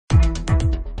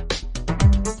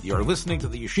You're listening to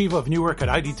the Yeshiva of Newark at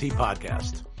IDT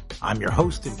podcast. I'm your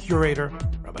host and curator,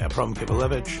 Rabbi Abram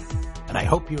Kibalevich, and I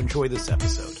hope you enjoy this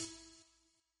episode.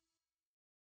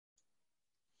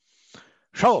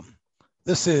 Shalom.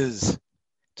 This is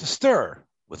To Stir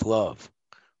with Love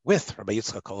with Rabbi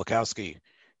Yitzchak Kolakowski.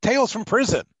 Tales from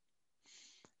Prison.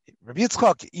 Rabbi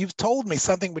Yitzchak, you've told me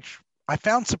something which I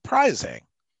found surprising,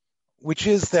 which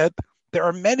is that there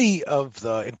are many of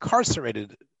the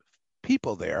incarcerated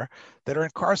people there that are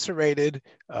incarcerated,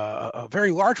 a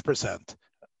very large percent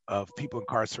of people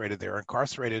incarcerated there are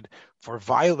incarcerated for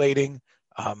violating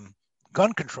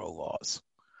gun control laws.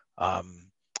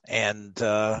 And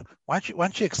why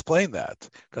don't you explain that?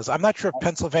 Because I'm not sure if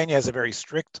Pennsylvania has a very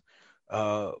strict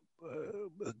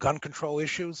gun control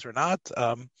issues or not.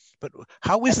 But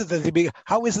how is it that they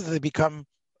become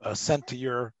sent to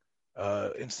your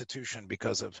institution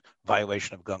because of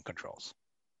violation of gun controls?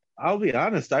 I'll be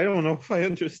honest, I don't know if I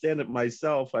understand it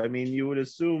myself. I mean, you would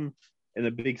assume in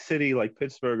a big city like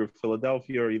Pittsburgh or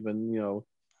Philadelphia or even,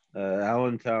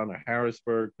 Allentown or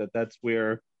Harrisburg, that's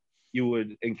where you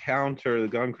would encounter the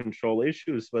gun control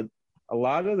issues. But a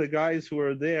lot of the guys who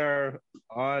are there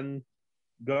on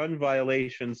gun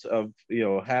violations of,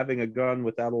 having a gun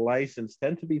without a license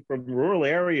tend to be from rural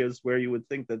areas where you would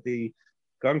think that the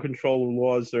gun control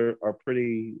laws are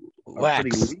pretty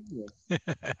lenient.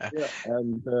 Yeah,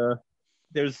 and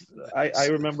I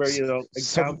remember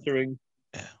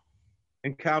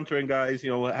encountering guys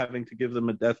having to give them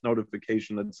a death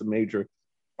notification. That's a major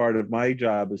part of my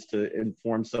job, is to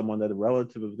inform someone that a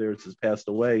relative of theirs has passed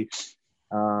away.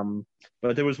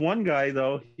 But there was one guy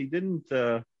though, he didn't.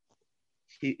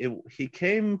 He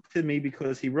came to me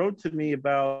because he wrote to me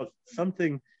about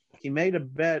something. He made a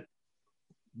bet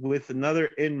with another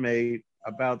inmate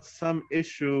about some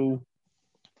issue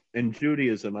in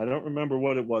Judaism. I don't remember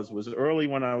what it was. It was early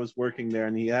when I was working there,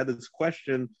 and he had this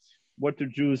question, what do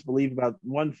Jews believe about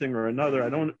one thing or another? I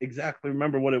don't exactly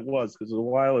remember what it was because it was a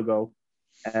while ago.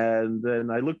 And then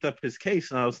I looked up his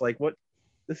case, and I was like, what?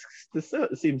 This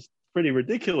seems pretty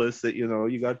ridiculous that,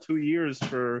 you got 2 years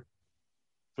for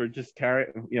just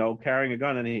carrying a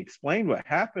gun. And he explained what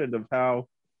happened, of how,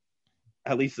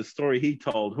 at least the story he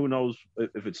told, who knows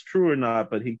if it's true or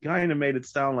not, but he kind of made it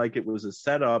sound like it was a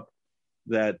setup,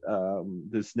 that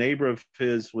this neighbor of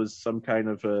his was some kind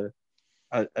of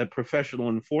a professional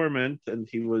informant, and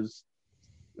he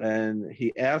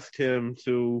asked him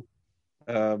to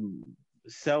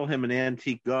sell him an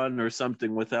antique gun or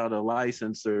something without a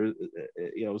license, or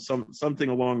something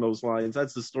along those lines.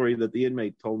 That's the story that the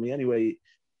inmate told me. Anyway,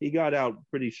 he got out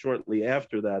pretty shortly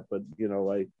after that, but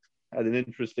I had an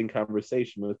interesting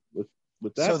conversation with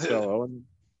that fellow.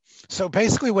 So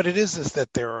basically what it is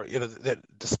that there are, that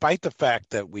despite the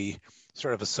fact that we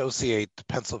sort of associate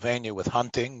Pennsylvania with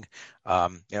hunting,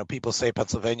 people say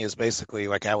Pennsylvania is basically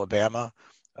like Alabama,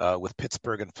 with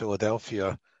Pittsburgh and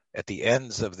Philadelphia at the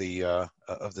ends of the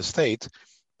state,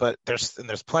 but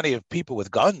there's plenty of people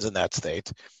with guns in that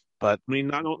state. But I mean,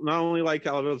 not only like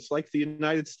Alabama, it's like the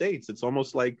United States. It's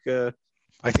almost like the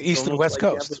East and West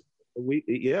Coast.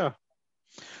 Yeah.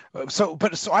 So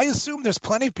I assume there's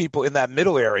plenty of people in that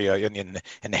middle area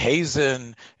in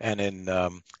Hazen and in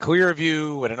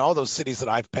Clearview and in all those cities that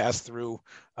I've passed through,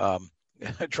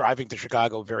 driving to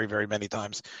Chicago very, very many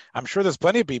times. I'm sure there's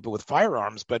plenty of people with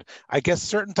firearms, but I guess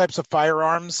certain types of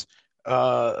firearms,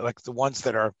 like the ones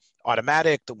that are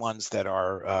automatic, the ones that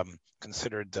are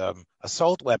considered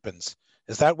assault weapons,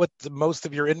 is that what most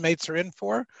of your inmates are in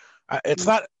for? It's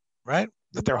not, right?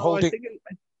 That they're holding...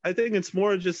 I think it's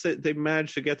more just that they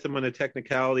managed to get them on a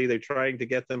technicality. They're trying to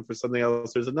get them for something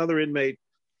else. There's another inmate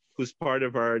who's part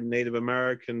of our Native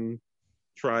American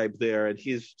tribe there, and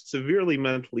he's severely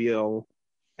mentally ill,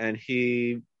 and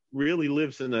he really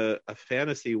lives in a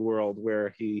fantasy world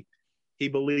where he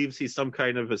believes he's some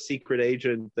kind of a secret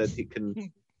agent, that he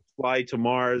can fly to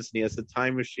Mars, and he has a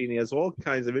time machine. He has all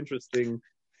kinds of interesting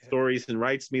stories, and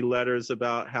writes me letters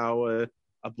about how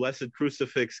a blessed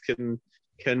crucifix can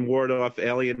ward off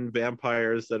alien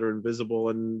vampires that are invisible,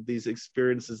 and these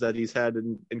experiences that he's had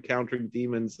in encountering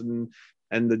demons and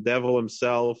the devil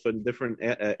himself and different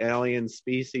alien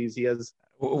species. He has.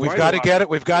 We've got to get it.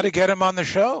 We've got to get him on the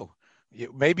show.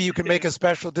 Maybe you can make a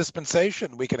special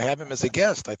dispensation. We can have him as a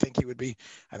guest. I think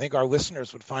our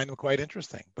listeners would find him quite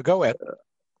interesting. But go ahead.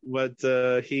 But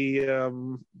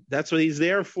that's what he's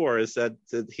there for. Is that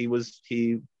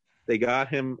they got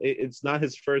him. It's not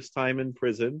his first time in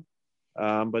prison.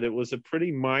 But it was a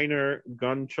pretty minor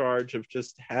gun charge of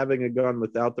just having a gun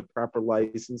without the proper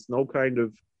license, no kind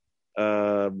of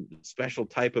special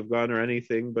type of gun or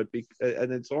anything. But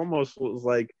and it's almost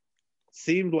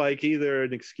seemed like either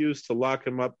an excuse to lock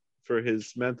him up for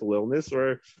his mental illness,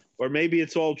 or maybe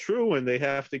it's all true and they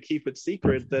have to keep it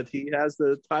secret that he has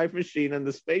the time machine and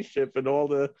the spaceship and all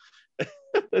the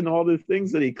and all the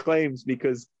things that he claims,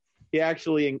 because he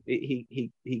actually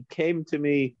he came to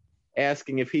me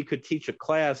asking if he could teach a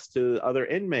class to other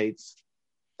inmates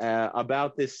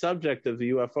about this subject of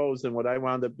the UFOs. And what I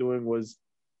wound up doing was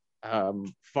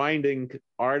finding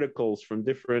articles from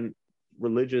different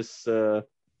religious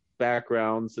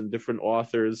backgrounds and different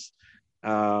authors,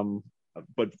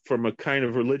 but from a kind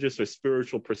of religious or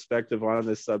spiritual perspective on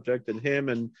this subject. And him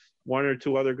and one or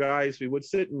two other guys, we would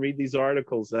sit and read these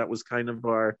articles. That was kind of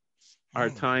our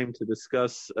time to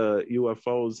discuss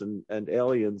UFOs and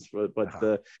aliens. But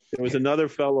there was another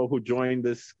fellow who joined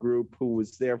this group who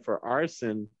was there for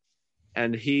arson,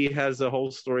 and he has a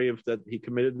whole story of that he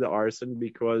committed the arson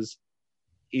because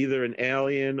either an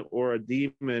alien or a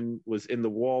demon was in the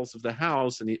walls of the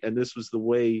house, and this was the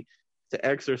way to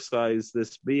exorcise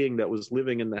this being that was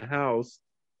living in the house.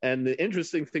 And the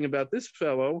interesting thing about this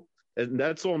fellow, and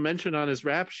that's all mentioned on his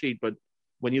rap sheet, but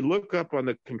when you look up on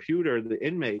the computer, the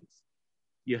inmates,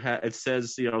 it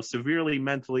says, severely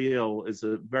mentally ill is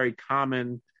a very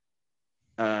common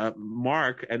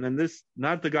mark. And then this,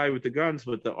 not the guy with the guns,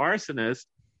 but the arsonist,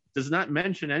 does not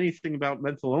mention anything about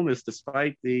mental illness,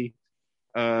 despite the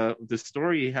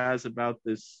story he has about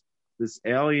this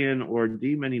alien or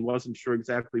demon. He wasn't sure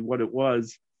exactly what it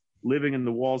was, living in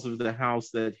the walls of the house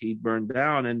that he burned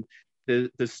down. And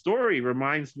the story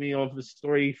reminds me of the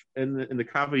story in the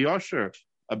Kaveh Yosher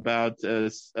about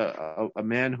a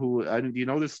man who, do you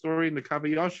know this story in the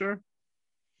Kaveh Yosher?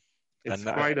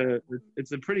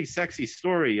 It's a pretty sexy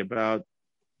story about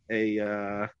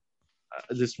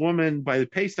this woman by the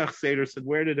Pesach Seder said,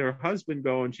 where did her husband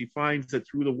go? And she finds that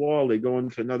through the wall they go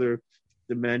into another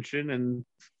dimension,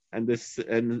 and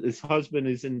this husband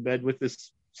is in bed with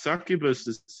this succubus,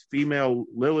 this female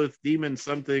Lilith demon,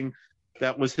 something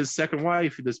that was his second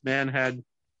wife. This man had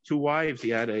two wives. He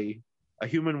had a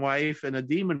human wife and a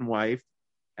demon wife.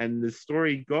 And the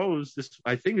story goes,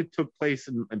 I think it took place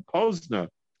in Pozna.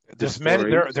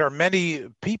 There are many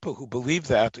people who believe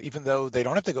that, even though they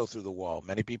don't have to go through the wall.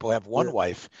 Many people have one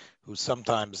wife who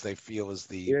sometimes they feel is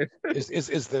the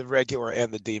regular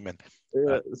and the demon.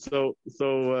 So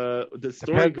the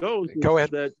story goes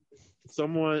that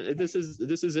someone, this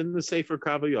is in the Sefer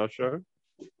Kaveh Yosher,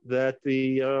 that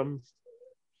the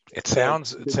it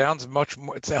sounds much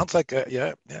more. It sounds like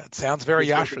it sounds very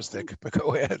yashristic. But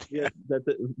go ahead. Yeah,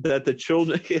 that the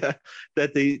children,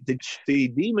 that the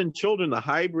demon children, the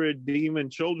hybrid demon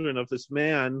children of this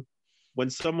man, when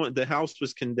the house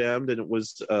was condemned and it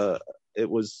was a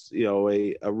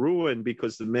ruin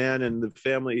because the man and the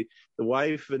family, the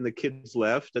wife and the kids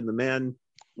left, and the man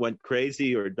went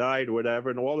crazy or died or whatever,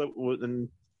 and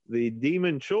the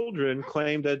demon children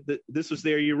claimed that this was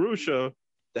their Yerusha.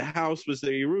 The house was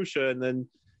their Yerusha, and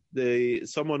then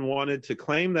someone wanted to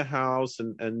claim the house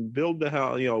and build the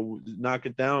house, knock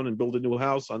it down and build a new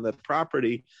house on that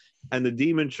property. And the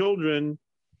demon children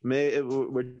were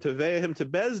tevei him to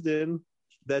Beis Din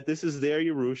that this is their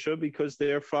Yerusha because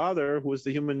their father, who was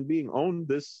the human being, owned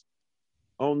this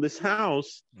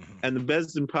house. Mm-hmm. And the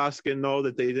Beis Din Paskin know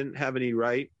that they didn't have any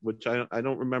right, which I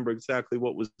don't remember exactly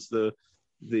what was the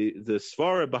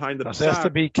svara behind the psak. It has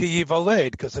to be kiyiv aleid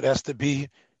because it has to be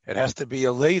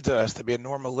a leda, has to be a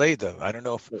normal leda. I don't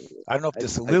know if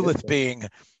this Lilith being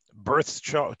births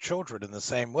children in the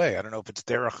same way. I don't know if it's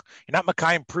derech. You're not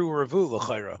makayim pru revu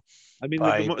l'chayra. I mean,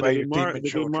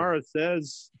 the Gemara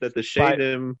says that the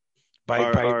shadim by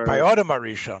Adam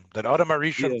Arishon, that Adam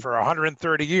Arishon for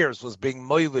 130 years was being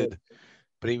moiled,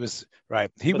 but he was right.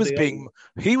 He was being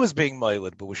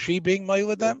moiled, but was she being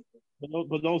moiled then?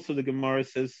 But also the Gemara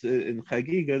says in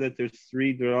Chagiga that there's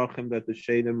three derachim that the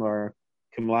shadim are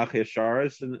Kimlach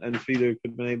Yasharis and three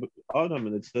Kibnei Adam,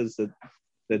 and it says that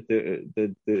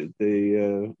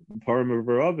the Param of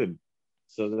Varavim.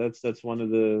 So that's one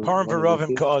of the Param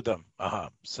Varavim Ka'adam.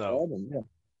 So Adam, yeah.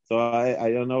 So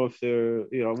I don't know if they're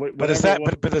But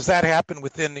does that happen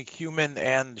within the human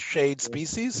and shade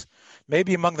species?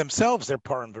 Maybe among themselves they're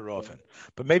Param Varavim,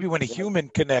 but maybe when a human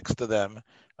connects to them.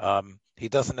 He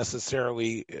doesn't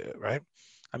necessarily, right?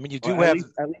 I mean, you do have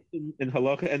at least in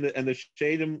halacha, and the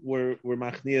shadim were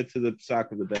machnia to the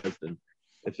psak of the Beis Din.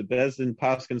 If the Beis Din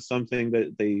paskin something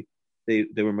that they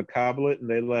were makablet and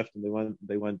they left and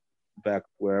they went back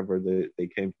wherever they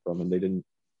came from, and they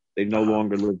no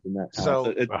longer lived in that house.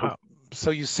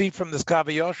 So you see from this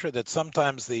Kaveh Yosher that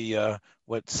sometimes the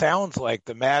what sounds like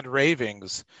the mad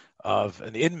ravings of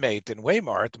an inmate in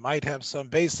Waymart might have some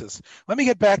basis. Let me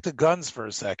get back to guns for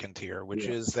a second here, which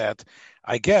is that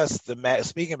I guess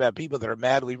speaking about people that are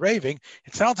madly raving,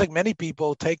 it sounds like many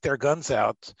people take their guns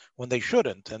out when they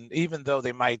shouldn't, and even though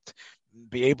they might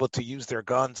be able to use their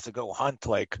guns to go hunt,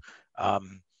 like De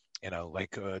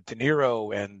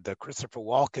Niro and Christopher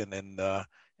Walken in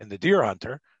The Deer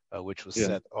Hunter, which was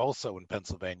set also in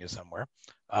Pennsylvania somewhere.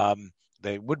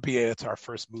 They would be. It's our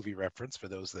first movie reference for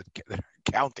those that are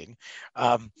counting.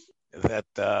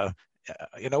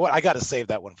 You know what? I got to save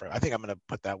that one for. I think I'm going to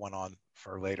put that one on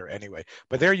for later anyway.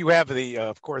 But there you have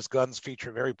of course, guns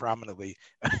feature very prominently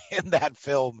in that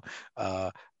film.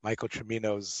 Michael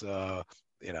Cimino's,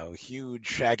 huge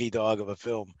shaggy dog of a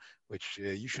film, which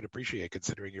you should appreciate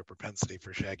considering your propensity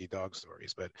for shaggy dog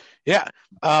stories. But yeah,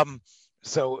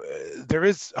 so there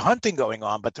is hunting going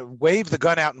on, but to wave the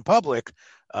gun out in public,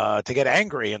 to get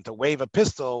angry and to wave a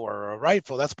pistol or a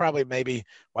rifle, that's probably maybe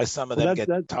why some of them get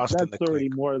tossed in the That's already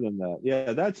creek. more than that.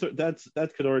 Yeah,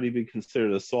 that could already be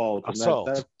considered assault.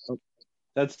 Assault.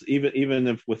 That's even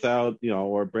if without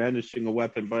or brandishing a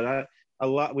weapon. But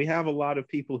we have a lot of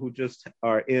people who just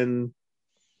are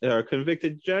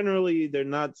convicted. Generally, they're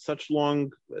not such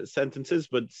long sentences,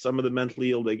 but some of the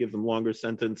mentally ill, they give them longer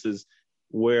sentences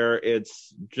where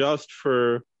it's just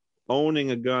for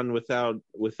owning a gun without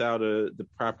the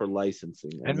proper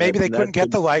licensing. And maybe they couldn't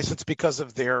get the license because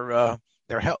of their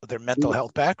mental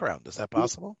health background. Is that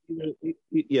possible?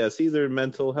 Yes, either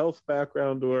mental health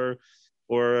background or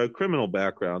a criminal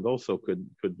background also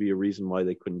could be a reason why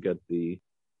they couldn't get the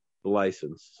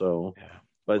license. So,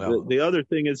 but the other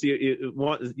thing is,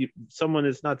 someone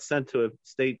is not sent to a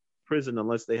state prison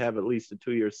unless they have at least a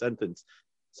 2-year sentence.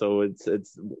 So it's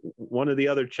one of the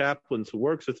other chaplains who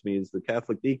works with me is the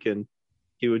Catholic deacon.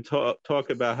 He would talk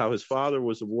about how his father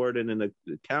was a warden in a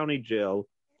county jail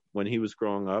when he was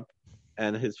growing up,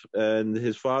 and his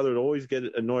father would always get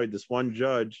annoyed. This one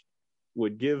judge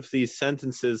would give these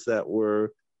sentences that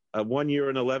were 1 year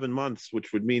and 11 months,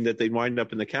 which would mean that they'd wind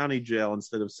up in the county jail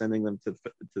instead of sending them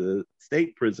to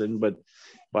state prison. But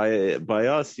by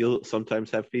us, you'll sometimes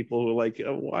have people who are like,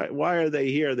 why are they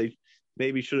here? They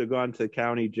maybe should have gone to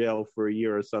county jail for a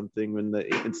year or something. When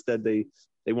instead they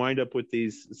wind up with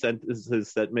these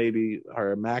sentences that maybe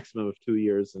are a maximum of 2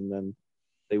 years, and then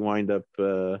they wind up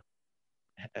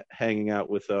hanging out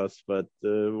with us. But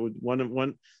one of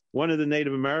the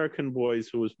Native American boys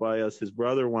who was by us, his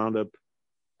brother wound up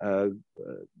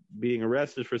being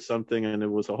arrested for something, and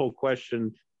it was a whole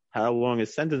question how long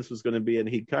his sentence was going to be. And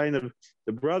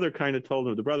the brother told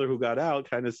him, the brother who got out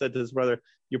kind of said to his brother,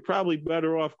 you're probably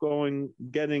better off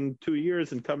getting 2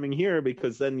 years and coming here,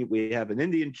 because then we have an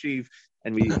Indian chief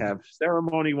and we have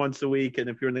ceremony once a week. And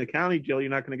if you're in the county jail, you're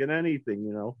not going to get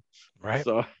anything, Right.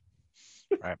 So,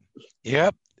 right.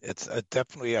 Yep. It's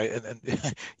definitely, and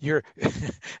you're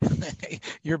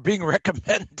being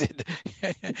recommended,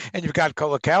 and you've got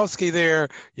Kolakowski there.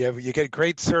 You get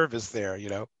great service there.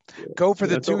 Go for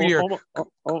the 2 year.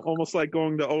 Almost like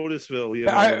going to Otisville.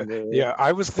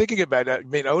 I was thinking about that. I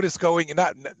mean, Otis going, in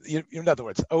other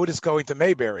words, Otis going to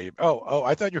Mayberry. Oh,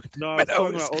 I thought you were. No, I was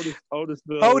talking about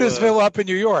Otisville. Otisville up in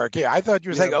New York. Yeah, I thought you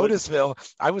were saying Otisville.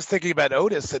 I was thinking about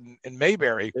Otis in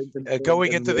Mayberry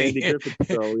going into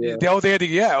the old Andy.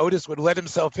 Yeah, Otis would let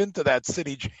himself into that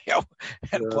city jail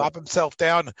and plop himself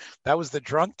down. That was the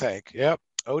drunk tank. Yep,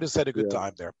 Otis had a good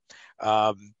time there.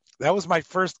 That was my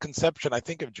first conception, I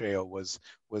think, of jail was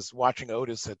watching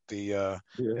Otis at the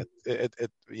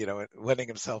letting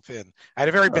himself in. I had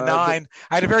a very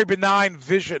benign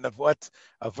vision of what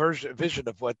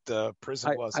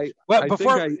prison was. Go ahead.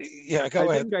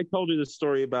 I think I told you the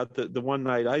story about the one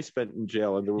night I spent in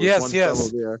jail, and there was one fellow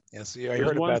there. Yes, I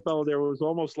heard about. One fellow there was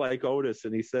almost like Otis,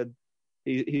 and he said,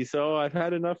 he said, "Oh, I've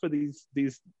had enough of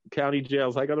these county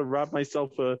jails. I got to rob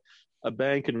myself a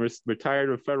bank and retire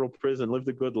to a federal prison, live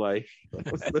the good life."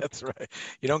 That's right.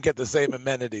 You don't get the same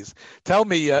amenities. Tell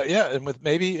me, and with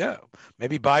maybe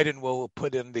Biden will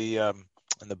put in the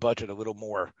budget a little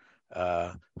more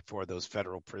for those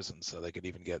federal prisons, so they could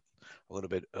even get a little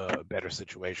bit better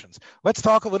situations. Let's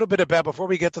talk a little bit about, before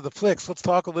we get to the flicks, let's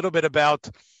talk a little bit about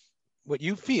what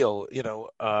you feel, and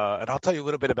I'll tell you a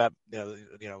little bit about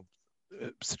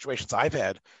situations I've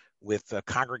had with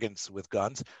congregants with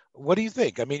guns. What do you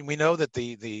think? I mean, we know that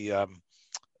the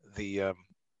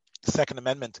Second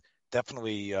Amendment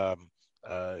definitely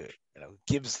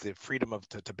gives the freedom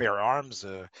to bear arms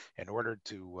in order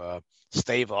to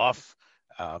stave off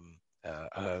a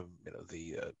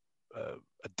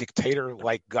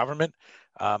dictator-like government.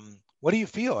 What do you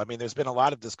feel? I mean, there's been a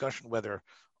lot of discussion whether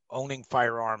owning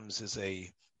firearms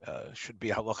should be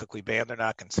halachically banned or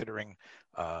not, considering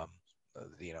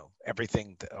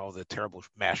everything, all the terrible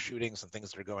mass shootings and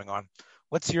things that are going on.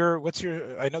 What's your?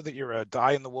 I know that you're a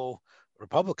die-in-the-wool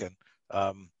Republican.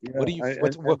 What do you? I,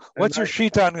 What's your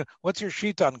sheet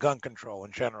on gun control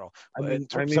in general?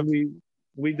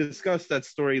 We discussed that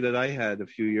story that I had a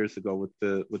few years ago with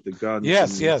the guns.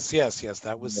 Yes.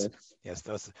 That was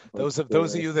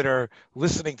those of you that are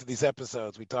listening to these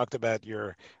episodes. We talked about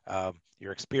your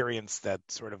experience that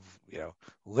sort of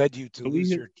led you to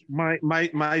lose your. My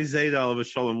Zayd Alav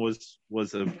Shalom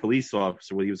was a police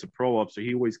officer. Well, he was a parole officer.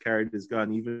 He always carried his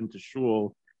gun even to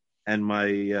shul, and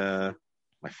my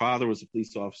father was a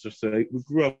police officer, so we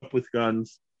grew up with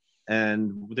guns.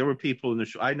 And there were people in the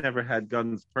shul. I never had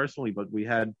guns personally, but we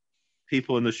had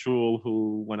people in the shul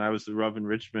who, when I was the Rav in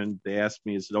Richmond, they asked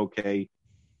me, is it okay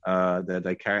that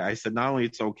I carry? I said, not only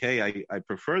it's okay, I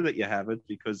prefer that you have it,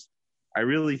 because I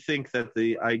really think that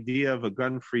the idea of a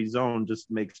gun-free zone just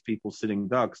makes people sitting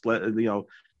ducks. The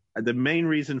main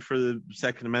reason for the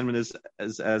Second Amendment is,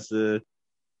 as the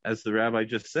rabbi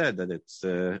just said, that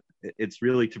it's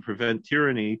really to prevent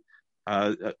tyranny.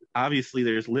 Obviously,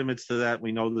 there's limits to that.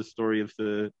 We know the story of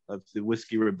the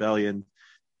Whiskey Rebellion.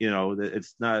 That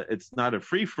it's not a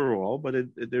free for all, but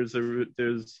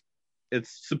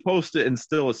it's supposed to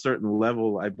instill a certain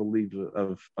level, I believe,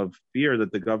 of fear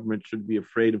that the government should be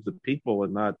afraid of the people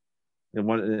and not.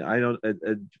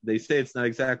 They say it's not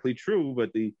exactly true,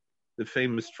 but the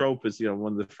famous trope is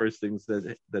one of the first things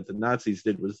that the Nazis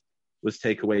did was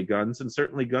take away guns, and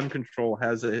certainly gun control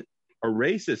has a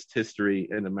racist history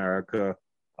in America,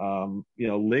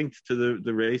 linked to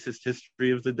the racist history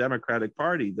of the Democratic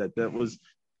Party. That was,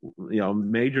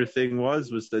 major thing was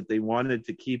that they wanted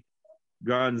to keep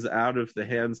guns out of the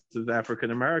hands of African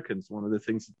Americans. One of the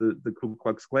things that the Ku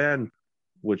Klux Klan,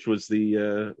 which was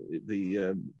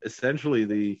essentially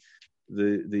the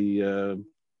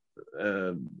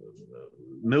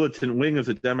militant wing of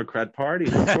the Democrat Party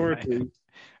historically.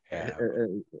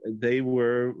 They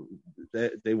wanted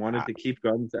to keep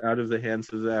guns out of the hands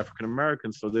of the African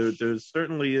Americans. So there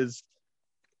certainly is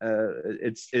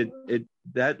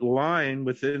that line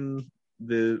within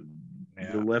the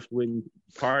left wing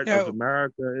part of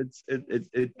America.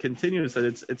 It continues that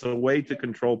it's a way to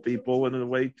control people and a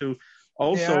way to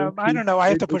also. I don't know. I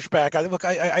have to push back.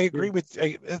 I agree with.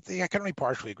 I can only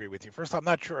partially agree with you. First, I'm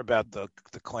not sure about the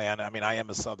Klan. I mean, I am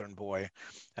a Southern boy,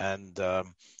 and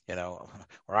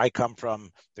where I come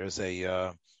from, there's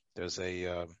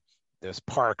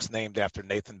parks named after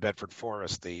Nathan Bedford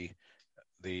Forrest, the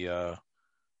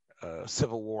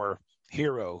Civil War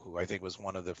hero, who I think was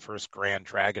one of the first grand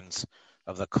dragons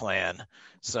of the Klan.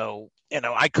 So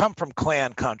I come from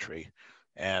Klan country,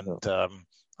 and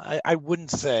I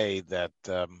wouldn't say that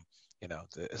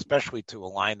especially to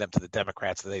align them to the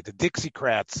Democrats today. The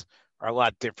Dixiecrats are a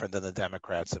lot different than the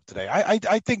Democrats of today.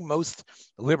 I think most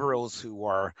liberals who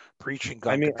are preaching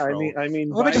gun control. Let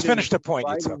me just finish the point.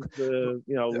 The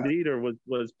leader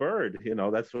was Byrd.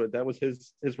 That was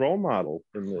his role model.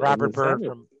 Robert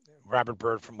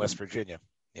Byrd from West Virginia.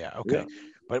 Yeah. Okay.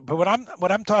 Yeah. But what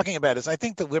I'm talking about is I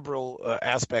think the liberal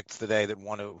aspects today that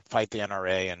want to fight the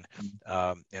NRA and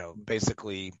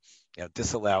basically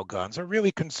disallow guns are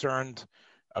really concerned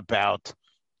about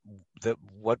the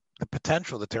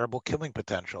terrible killing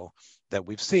potential that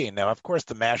we've seen. Now, of course,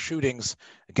 the mass shootings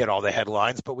get all the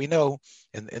headlines, but we know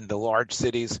in the large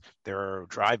cities there are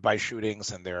drive-by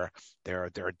shootings and there are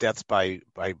deaths by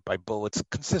bullets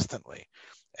consistently.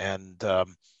 And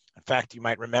in fact, you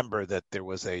might remember that there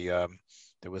was an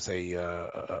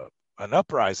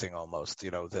uprising almost.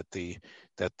 That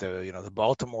the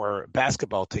Baltimore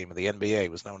basketball team of the NBA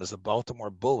was known as the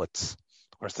Baltimore Bullets.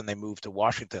 Of course, then they moved to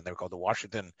Washington. They were called the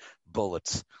Washington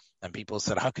Bullets. And people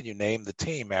said, how can you name the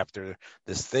team after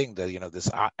this thing that, this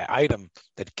item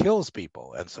that kills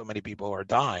people? And so many people are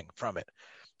dying from it.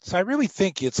 So I really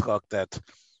think, Yitzchak, that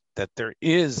there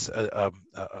is a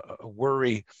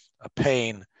worry, a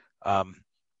pain.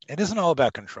 It isn't all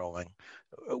about controlling.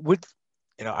 I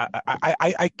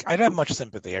don't have much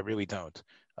sympathy. I really don't.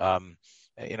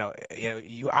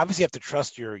 You obviously have to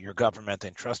trust your government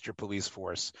and trust your police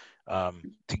force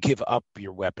to give up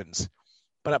your weapons.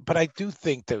 But I do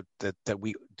think that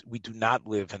we do not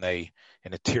live in a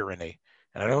tyranny,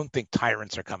 and I don't think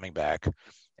tyrants are coming back.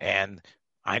 And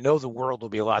I know the world will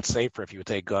be a lot safer if you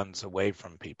take guns away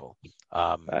from people.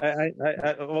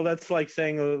 Well, that's like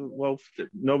saying,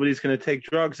 nobody's going to take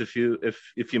drugs if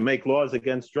you make laws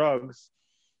against drugs,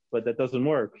 but that doesn't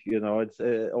work. It's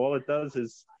all it does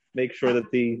is make sure that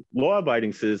the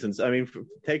law-abiding citizens.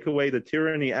 Take away the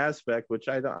tyranny aspect, which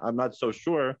I'm not so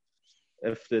sure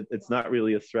if it's not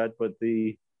really a threat, but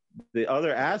the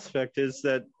other aspect is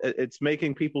that it's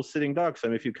making people sitting ducks.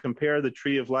 If you compare the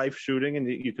Tree of Life shooting and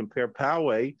you compare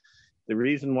Poway, the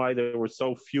reason why there were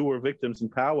so fewer victims in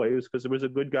Poway was because there was a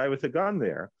good guy with a gun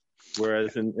there.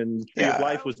 Whereas in Tree of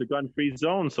Life was a gun-free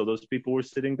zone, so those people were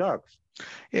sitting ducks.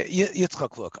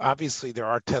 Yitzchak, look, obviously there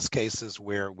are test cases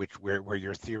where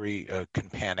your theory can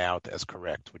pan out as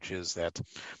correct, which is that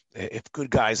if good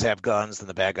guys have guns, then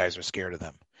the bad guys are scared of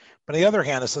them. But on the other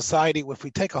hand, a society, if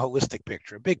we take a holistic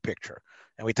picture, a big picture,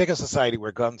 and we take a society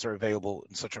where guns are available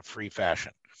in such a free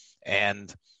fashion,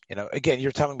 and again,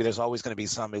 you're telling me there's always going to be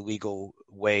some illegal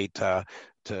way to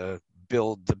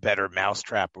build the better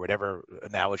mousetrap or whatever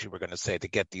analogy we're going to say to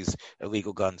get these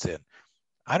illegal guns in.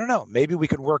 I don't know. Maybe we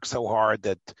could work so hard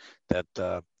that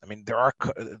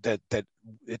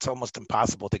it's almost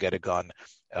impossible to get a gun.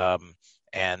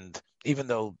 And even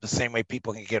though the same way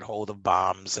people can get hold of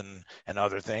bombs and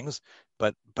other things,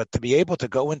 but to be able to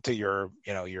go into your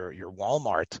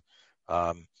Walmart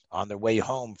on their way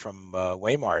home from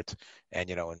Waymart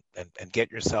and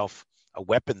get yourself a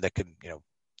weapon that can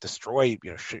destroy,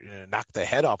 knock the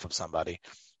head off of somebody,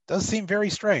 does seem very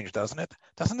strange, doesn't it?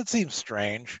 Doesn't it seem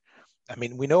strange? I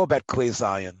mean, we know about Klei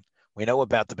Zion, we know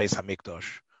about the Beis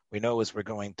Hamikdash, we know as we're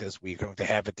going to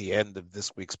have at the end of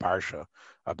this week's parsha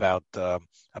about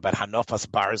Hanofas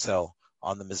Barzel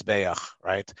on the Mizbeach,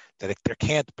 right? That there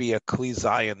can't be a Klei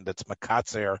Zion that's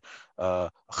Makatzer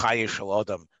Chaye Shel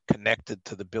Adam connected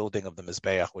to the building of the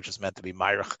Mizbeach, which is meant to be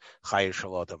Mayrach Chaye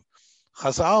Shel Adam.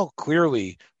 Chazal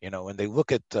clearly, when they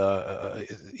look at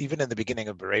even in the beginning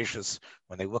of Bereshis,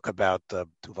 when they look about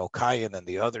Tuval Kayin and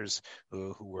the others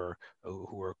who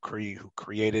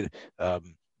created the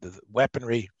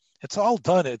weaponry, it's all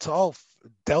done. It's all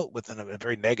dealt with in a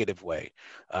very negative way,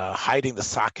 hiding the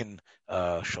sakin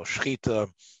shel shchita.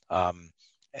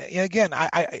 Again,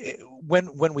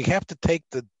 when we have to take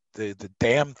the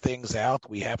damn things out,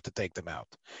 we have to take them out.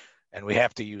 And we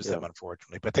have to use them,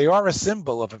 unfortunately. But they are a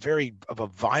symbol of a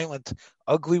violent,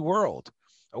 ugly world,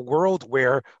 a world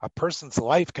where a person's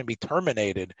life can be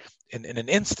terminated in an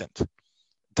instant.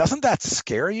 Doesn't that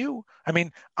scare you? I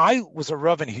mean, I was a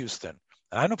Rav in Houston.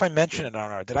 And I don't know if I mentioned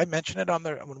it did I mention it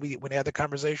when we had the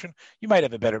conversation? You might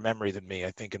have a better memory than me,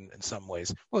 I think, in some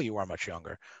ways. Well, you are much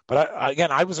younger. But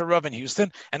I was a Rav in Houston,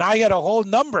 and I had a whole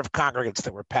number of congregants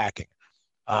that were packing.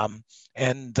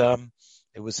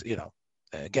 It was,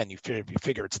 again, you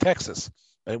figure it's Texas,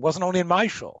 but it wasn't only in my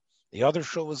shul, the other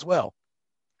shul as well.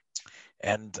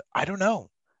 And I don't know.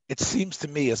 It seems to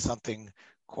me as something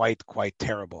quite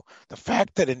terrible. The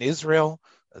fact that in Israel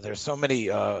there's so many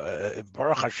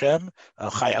Baruch Hashem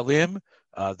chayalim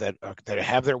that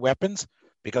have their weapons,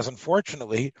 because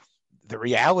unfortunately the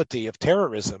reality of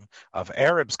terrorism, of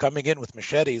Arabs coming in with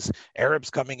machetes, Arabs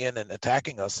coming in and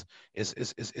attacking us is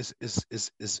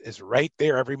right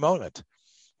there every moment.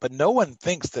 But no one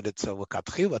thinks that it's a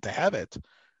l'katchila to have it.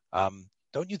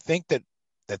 Don't you think that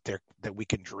we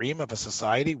can dream of a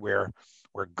society where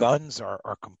guns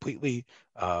are completely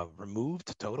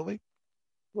removed totally?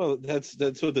 Well, that's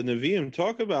what the Nevi'im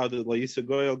talk about. La'isa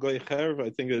goy el goy cherv. I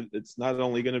think it's not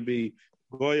only going to be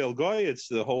goy el goy. It's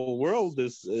the whole world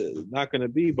is not going to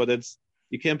be. But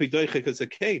you can't be doichik as a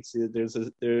kates.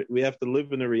 We have to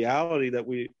live in a reality that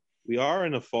we are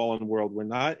in a fallen world. We're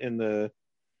not in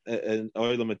an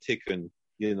oilam atikin,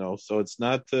 so it's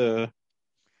not.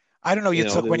 I don't know.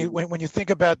 When you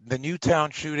think about the Newtown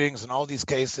shootings and all these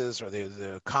cases, or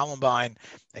the Columbine,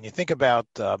 and you think about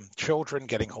children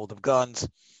getting hold of guns,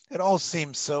 it all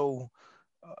seems so,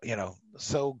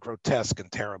 so grotesque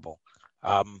and terrible.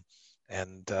 I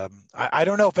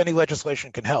don't know if any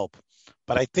legislation can help,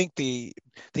 but I think the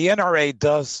NRA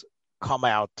does come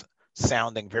out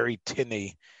sounding very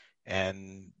tinny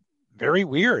and very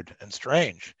weird and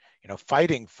strange,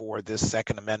 fighting for this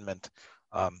Second Amendment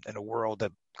in a world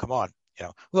that, come on,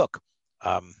 look,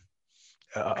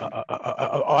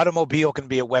 automobile can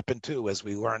be a weapon too, as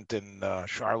we learned in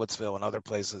Charlottesville and other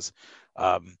places,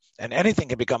 and anything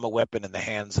can become a weapon in the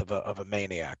hands of a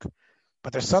maniac.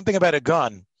 But there's something about a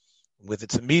gun, with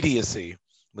its immediacy,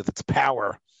 with its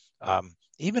power.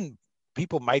 Even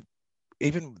people might.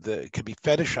 It can be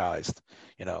fetishized,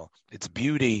 its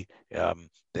beauty,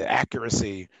 the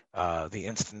accuracy, the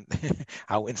instant,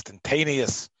 how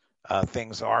instantaneous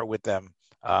things are with them.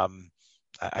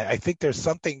 I think there's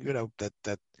something,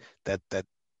 that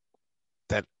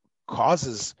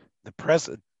causes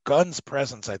the gun's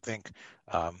presence. I think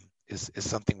is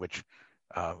something which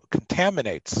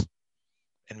contaminates,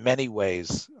 in many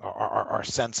ways, our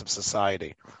sense of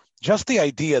society. Just the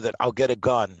idea that I'll get a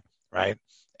gun, right?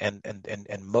 And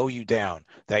mow you down.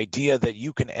 The idea that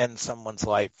you can end someone's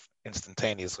life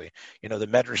instantaneously. The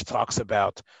Medrash talks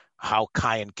about how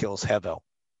Cain kills Hevel.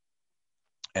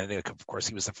 And of course,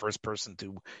 he was the first person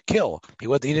to kill. He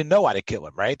didn't know how to kill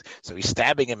him, right? So he's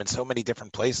stabbing him in so many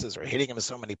different places or hitting him in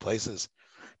so many places.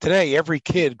 Today, every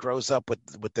kid grows up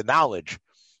with the knowledge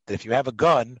that if you have a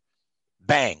gun,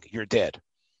 bang, you're dead.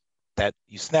 That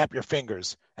you snap your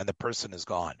fingers and the person is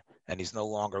gone and he's no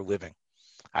longer living.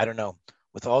 I don't know.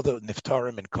 With all the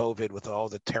niftarim and COVID, with all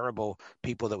the terrible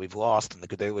people that we've lost and the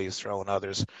Gedolei Yisrael and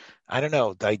others, I don't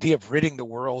know. The idea of ridding the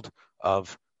world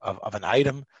of an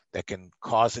item that can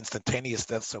cause instantaneous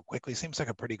death so quickly seems like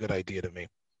a pretty good idea to me.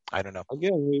 I don't know.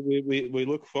 Again, we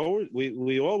look forward.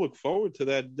 We all look forward to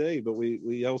that day, but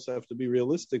we also have to be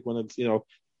realistic when it's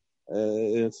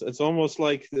it's almost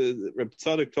like the Reb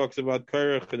Tzadok talks about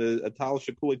Korach and a tal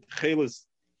shekulik chelis.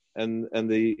 And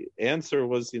the answer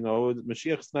was,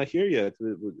 Mashiach's not here yet.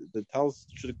 The tal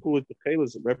shekulik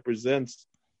chelis represents,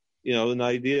 an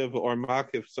idea of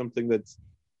ormakif, something that's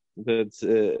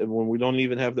when we don't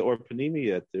even have the orpanimi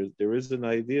yet. There is an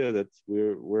idea that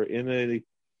we're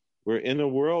in a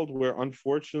world where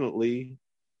unfortunately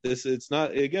it's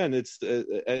not, again,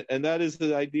 and that is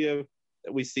the idea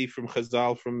that we see from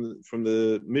Chazal, from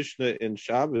the Mishnah in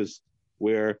Shabbos,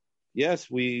 where yes,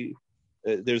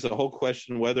 there's a whole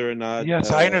question whether or not. Yes,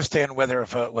 I understand whether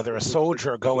a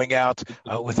soldier going out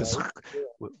with his.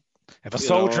 If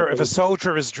a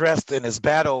soldier is dressed in his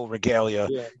battle regalia,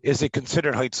 is it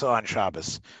considered Haitzah on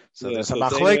Shabbos? So there's a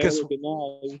machlekes.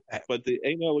 But the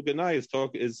Ein Elaganai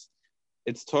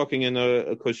it's talking in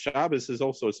because Shabbos is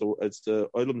also it's the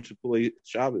Olam Shekuli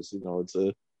Shabbos.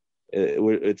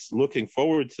 It's looking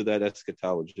forward to that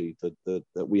eschatology that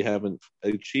we haven't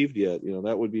achieved yet.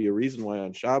 That would be a reason why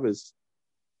on Shabbos.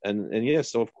 And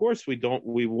yes, so of course we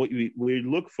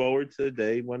look forward to the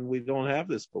day when we don't have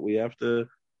this, but we have to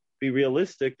be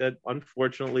realistic that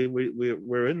unfortunately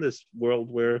we're in this world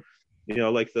where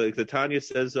like the Tanya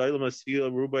says, there's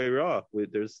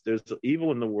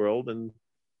evil in the world,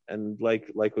 and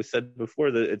like we said before,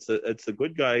 that it's a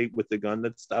good guy with the gun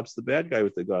that stops the bad guy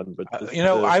with the gun. But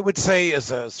I would say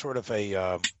as a sort of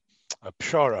a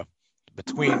pshara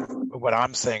between what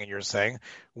I'm saying and you're saying,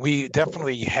 we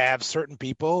definitely have certain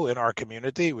people in our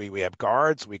community. We have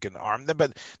guards, we can arm them,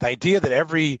 but the idea that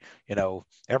every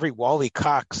Wally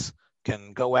Cox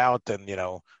can go out and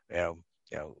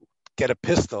get a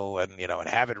pistol and and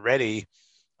have it ready,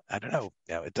 I don't know.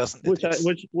 It doesn't.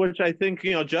 Which I think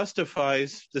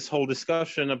justifies this whole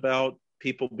discussion about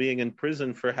people being in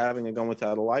prison for having a gun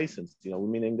without a license.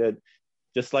 Meaning that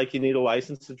just like you need a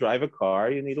license to drive a car,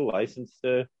 you need a license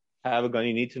to have a gun.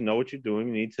 You need to know what you're doing.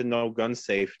 You need to know gun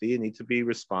safety. You need to be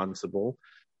responsible.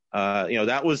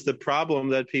 That was the problem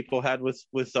that people had with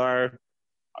that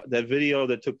video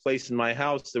that took place in my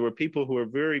house. There were people who were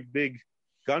very big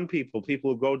gun people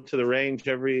who go to the range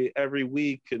every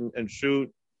week and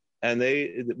shoot. And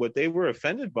what they were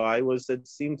offended by was that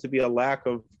seemed to be a lack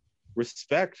of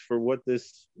respect for what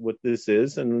this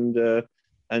is, and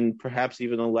perhaps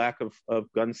even a lack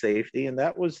of gun safety. And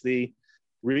that was the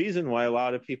reason why a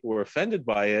lot of people were offended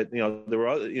by it. There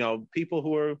were people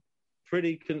who were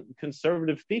pretty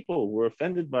conservative people who were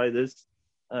offended by this.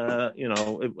 I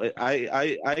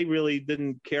really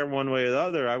didn't care one way or the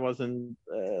other. I wasn't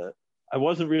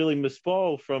really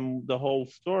mispol from the whole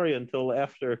story until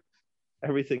after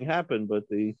everything happened. But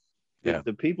the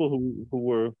people who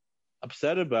were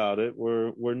upset about it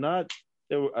were not.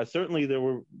 There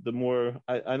were the more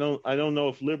I don't know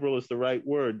if liberal is the right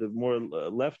word. The more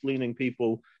left-leaning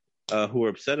people who were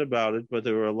upset about it, but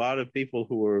there were a lot of people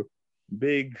who were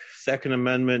big Second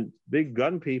Amendment, big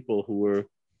gun people who were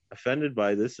offended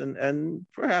by this, and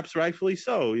perhaps rightfully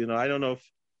so. I don't know if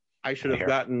I should have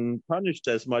gotten punished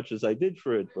as much as I did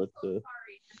for it, but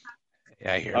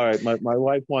I hear. All right, my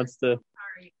wife wants to.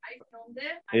 Sorry, I filmed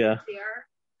it. Yeah.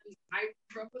 I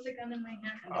drove with a gun in my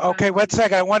hand. Okay, one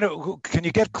second. Can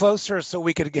you get closer so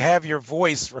we could have your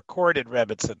voice recorded,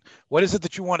 Rebbitzin? What is it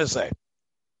that you want to say?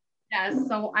 Yes,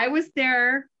 so I was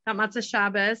there at Matzah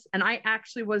Shabbos, and I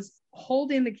actually was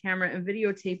holding the camera and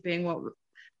videotaping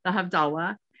the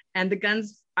Havdalah and the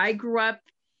guns. I grew up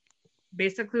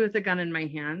basically with a gun in my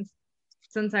hand.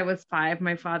 Since I was 5,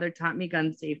 my father taught me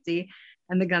gun safety,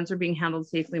 and the guns were being handled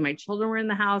safely. My children were in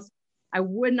the house. I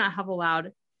would not have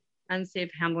allowed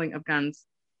unsafe handling of guns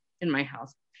in my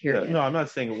house, period. Yeah, no, I'm not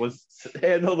saying it was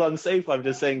handled unsafe. I'm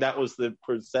just saying that was the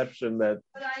perception that.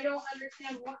 But I don't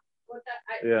understand what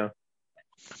that. Yeah.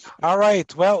 All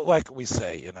right. Well, like we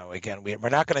say, again, we're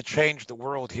not going to change the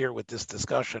world here with this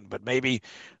discussion, but maybe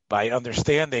by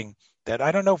understanding that,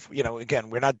 I don't know if, again,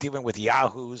 we're not dealing with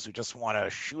yahoos who just want to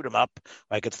shoot them up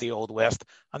like it's the Old West.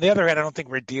 On the other hand, I don't think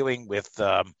we're dealing with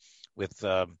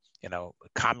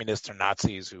communists or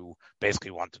Nazis who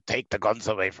basically want to take the guns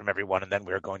away from everyone, and then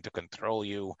we're going to control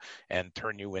you and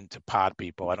turn you into pod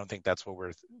people. I don't think that's what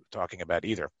we're talking about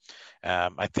either.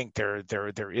 I think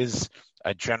there is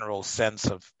a general sense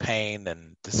of pain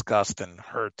and disgust and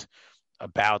hurt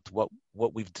about what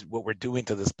we're doing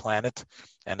to this planet,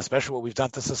 and especially what we've done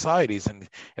to societies. And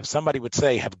if somebody would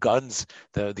say, have guns,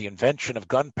 the invention of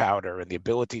gunpowder and the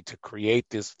ability to create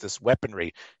this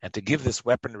weaponry and to give this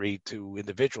weaponry to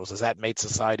individuals, has that made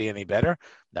society any better?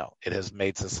 No, it has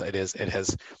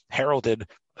heralded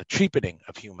a cheapening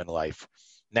of human life.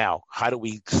 Now, how do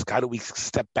we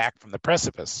step back from the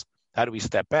precipice? How do we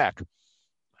step back?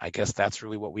 I guess that's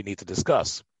really what we need to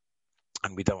discuss.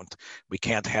 And we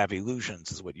can't have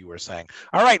illusions, is what you were saying.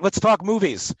 All right, let's talk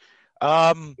movies.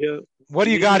 What do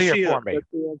you got here for me?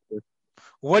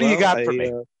 What do you got for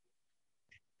me?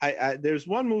 There's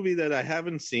one movie that I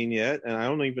haven't seen yet, and I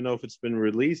don't even know if it's been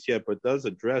released yet, but does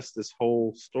address this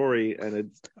whole story.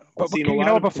 And I've seen a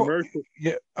lot of commercials.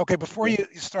 Yeah, okay, before you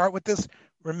start with this,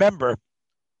 remember,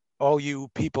 all you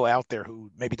people out there who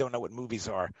maybe don't know what movies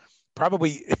are,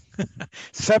 probably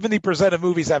 70% of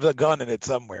movies have a gun in it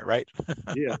somewhere, right?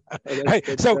 Yeah.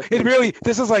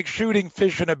 This is like shooting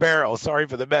fish in a barrel. Sorry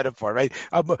for the metaphor, right?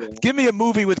 Give me a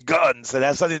movie with guns that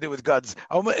has something to do with guns.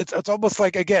 It's almost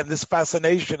like, again, this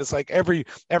fascination. It's like every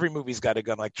movie's got a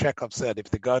gun. Like Chekhov said, if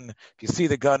you see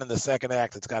the gun in the second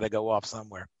act, it's got to go off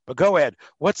somewhere. But go ahead.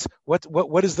 What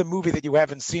is the movie that you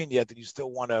haven't seen yet that you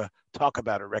still want to talk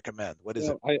about or recommend? What is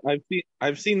it?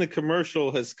 I've seen the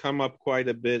commercial has come up quite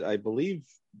a bit. I believe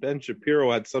Ben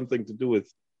Shapiro had something to do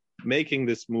with making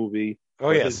this movie. Oh,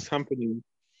 yes. His company,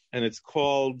 and it's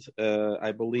called,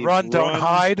 I believe, Run, Don't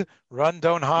Hide,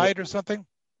 or something.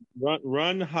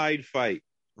 Run, Hide, Fight.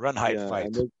 Run, Hide,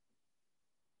 Fight.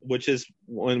 Which is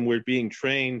when we're being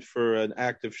trained for an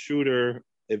active shooter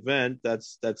event.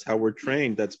 That's how we're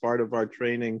trained. That's part of our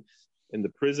training in the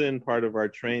prison, part of our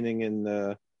training in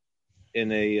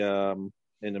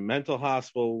a mental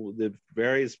hospital, the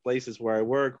various places where I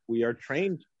work. We are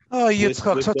trained. Oh,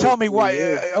 Yitzchak. So tell me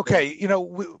why.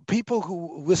 People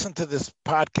who listen to this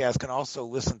podcast can also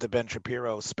listen to Ben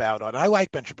Shapiro spout on. I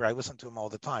like Ben Shapiro. I listen to him all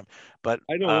the time, but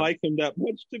I don't like him that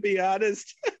much, to be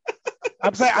honest.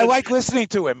 I'm saying I like listening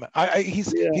to him.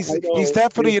 He's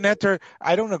definitely an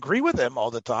I don't agree with him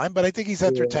all the time, but I think he's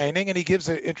entertaining and he gives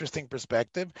an interesting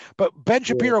perspective. But Ben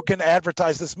Shapiro can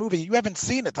advertise this movie. You haven't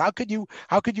seen it. How could you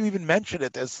even mention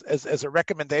it as a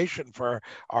recommendation for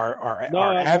our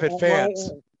avid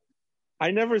fans? I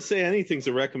never say anything's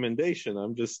a recommendation.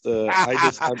 I'm just boy.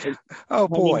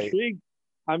 I'm intrigued.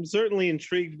 I'm certainly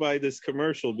intrigued by this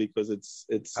commercial because it's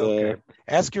okay.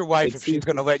 Ask your wife if she's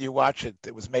going to let you watch it.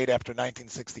 It was made after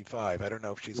 1965. I don't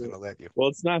know if she's going to let you. Well,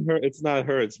 it's not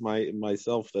her. It's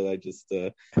myself that I just.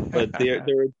 But there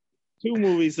are two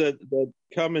movies that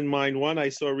come in mind. One I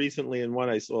saw recently, and one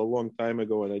I saw a long time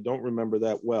ago, and I don't remember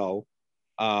that well.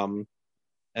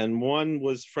 And one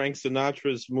was Frank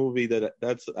Sinatra's movie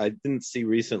that's I didn't see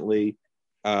recently.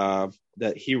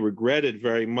 That he regretted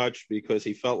very much because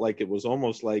he felt like it was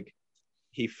almost like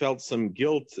he felt some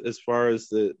guilt as far as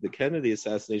the Kennedy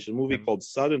assassination, movie called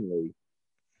Suddenly,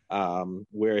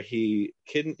 where he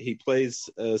plays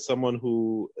someone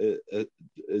who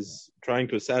is trying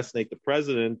to assassinate the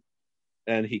president,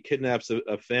 and he kidnaps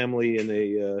a family in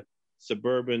a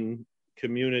suburban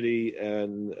community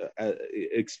and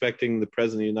expecting the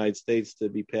president of the United States to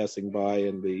be passing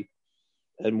by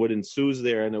and what ensues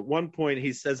there. And at one point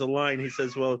he says a line, he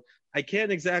says, well, I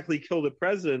can't exactly kill the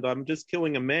president. I'm just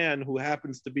killing a man who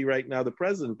happens to be right now the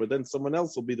president, but then someone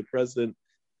else will be the president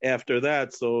after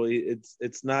that. So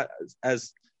it's not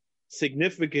as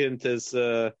significant as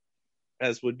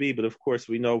would be. But of course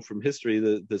we know from history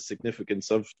the significance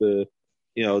of the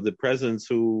presidents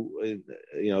who,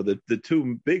 the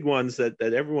two big ones that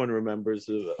everyone remembers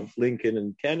of Lincoln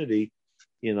and Kennedy,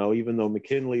 even though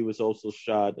McKinley was also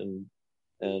shot and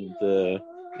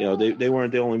they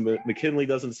weren't the only. McKinley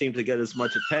doesn't seem to get as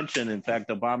much attention. In fact,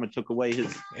 Obama took away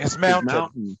his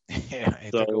mountain. Yeah,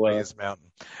 he took away his mountain.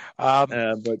 Well,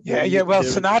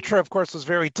 Sinatra, of course, was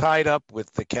very tied up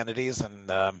with the Kennedys and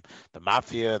the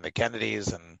mafia and the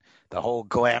Kennedys and the whole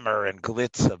glamour and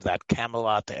glitz of that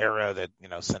Camelot era that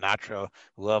Sinatra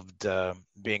loved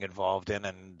being involved in,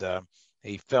 and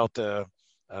he felt a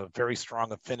very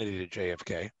strong affinity to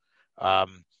JFK.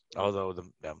 Although the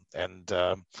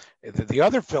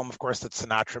other film, of course, that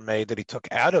Sinatra made that he took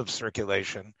out of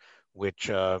circulation, which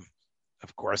of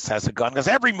course has a gun, because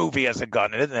every movie has a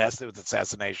gun in it and it has to do with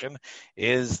assassination,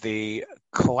 is the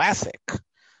classic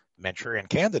Manchurian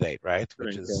Candidate, right?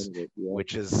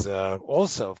 Which is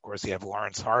also, of course, you have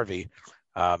Lawrence Harvey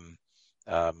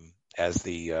as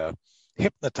the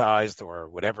hypnotized or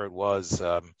whatever it was.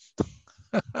 I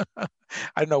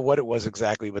don't know what it was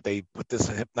exactly, but they put this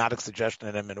hypnotic suggestion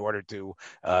in him in order to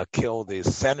kill the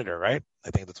senator, right?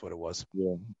 I think that's what it was.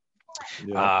 Yeah.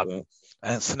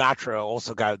 And Sinatra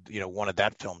also got, wanted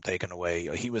that film taken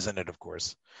away. He was in it, of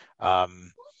course. I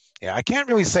can't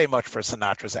really say much for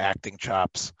Sinatra's acting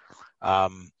chops.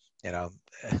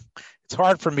 It's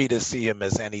hard for me to see him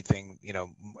as anything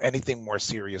more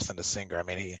serious than a singer. I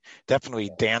mean, he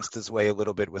definitely danced his way a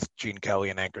little bit with Gene Kelly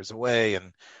in Anchors Away,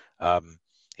 and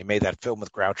he made that film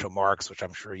with Groucho Marx, which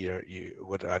I'm sure you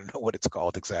would. I don't know what it's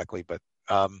called exactly, but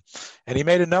and he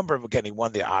made a number of. Again, he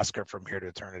won the Oscar from Here to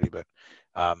Eternity, but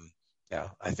I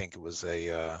think it was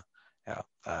I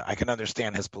can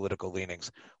understand his political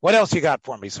leanings. What else you got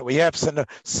for me? So we have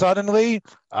suddenly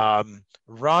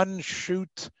run,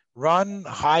 shoot, run,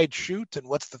 hide, shoot, and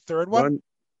what's the third one?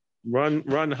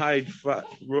 Run, hide, fight.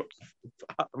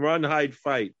 Run, hide,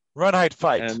 fight. Run, hide,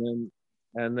 fight.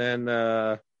 And then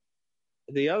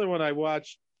the other one I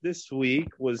watched this week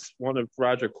was one of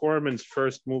Roger Corman's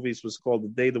first movies, was called The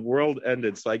Day the World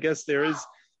Ended. So I guess there is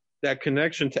that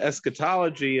connection to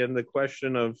eschatology and the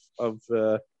question of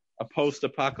a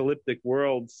post-apocalyptic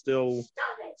world still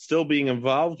being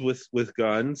involved with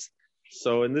guns.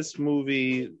 So in this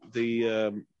movie,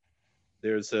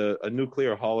 there's a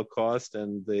nuclear holocaust,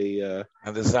 and the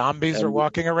zombies are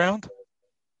walking around.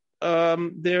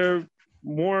 They're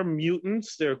more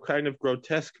mutants. They're kind of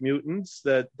grotesque mutants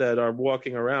that are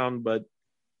walking around. But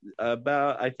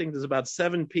I think there's about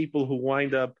 7 people who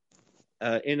wind up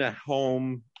in a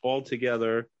home all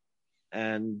together,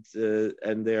 and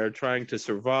they're trying to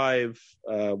survive.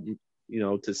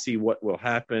 To see what will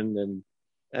happen,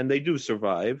 and they do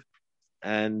survive.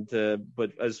 And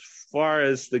but as far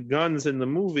as the guns in the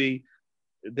movie,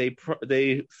 they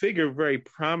figure very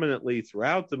prominently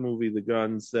throughout the movie. The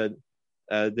guns that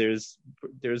there's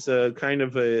a kind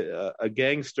of a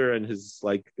gangster and his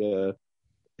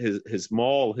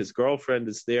mole, his girlfriend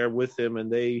is there with him,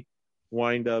 and they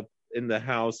wind up in the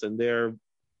house, and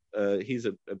he's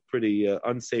a pretty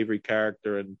unsavory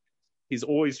character, and he's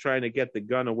always trying to get the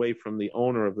gun away from the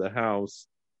owner of the house.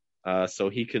 So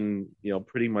he can,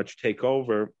 pretty much take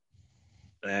over,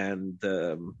 and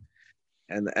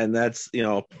that's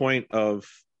a point of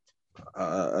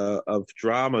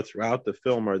drama throughout the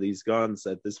film are these guns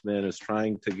that this man is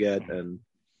trying to get, and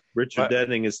Richard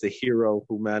Denning is the hero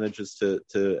who manages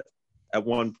to at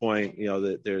one point,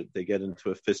 they get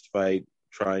into a fist fight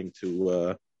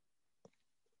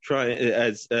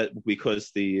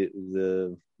because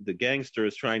the gangster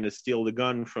is trying to steal the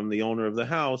gun from the owner of the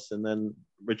house, and then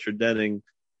Richard Denning,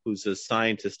 who's a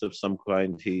scientist of some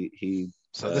kind,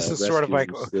 so this is sort of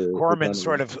like Corman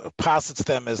sort of posits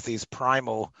them as these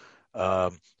primal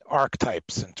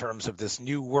archetypes in terms of this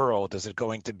new world. Is it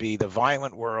going to be the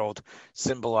violent world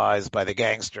symbolized by the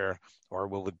gangster, or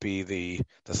will it be the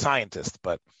scientist?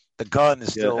 But the gun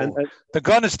is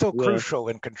still crucial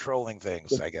in controlling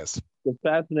things, I guess. The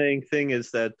fascinating thing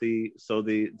is that the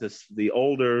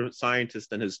older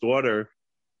scientist and his daughter,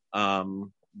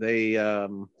 they're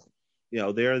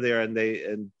there,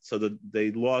 and so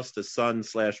they lost a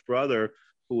son/brother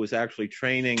who was actually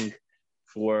training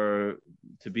to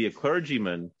be a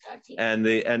clergyman, and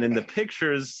in the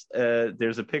pictures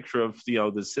there's a picture of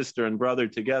the sister and brother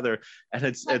together, and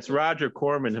it's Roger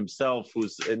Corman himself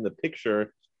who's in the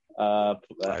picture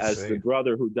as the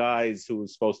brother who dies, who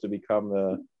was supposed to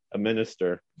become a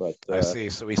minister. But I see.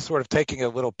 So he's sort of taking a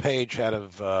little page out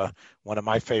of one of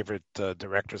my favorite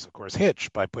directors, of course, Hitch,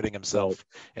 by putting himself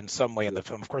in some way in the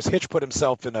film. Of course, Hitch put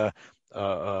himself in a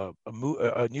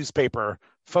newspaper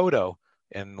photo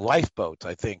in Lifeboat,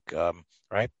 I think,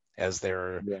 right? As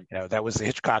their, that was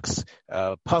Hitchcock's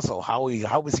puzzle. How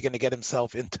was he going to get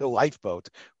himself into Lifeboat,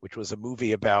 which was a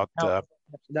movie about.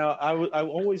 Now, I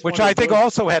always, which I think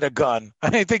also had a gun.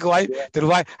 I think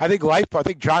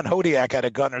John Hodiak had a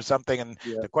gun or something, and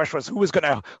the question was who was going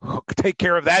to take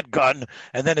care of that gun.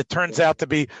 And then it turns out to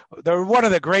be one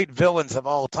of the great villains of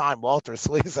all time, Walter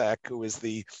Slezak, who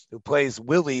plays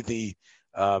Willie, the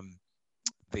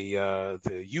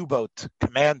U-boat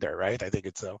commander, right? I think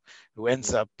it's who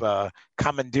ends up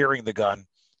commandeering the gun.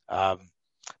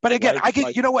 But again,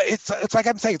 it's like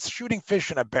I'm saying, it's shooting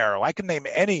fish in a barrel. I can name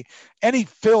any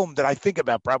film that I think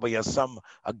about probably has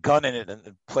a gun in it and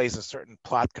it plays a certain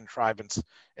plot contrivance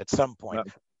at some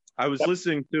point. I was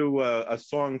listening to a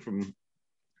song from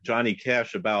Johnny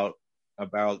Cash about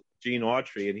Gene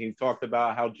Autry, and he talked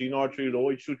about how Gene Autry would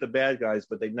always shoot the bad guys,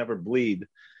 but they'd never bleed.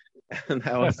 And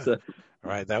that was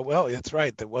right. That's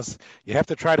right. You have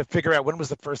to try to figure out when was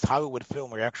the first Hollywood film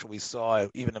we actually saw,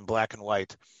 even in black and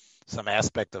white. some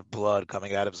aspect of blood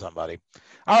coming out of somebody.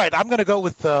 All right, I'm going to go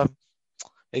with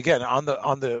again on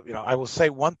the I will say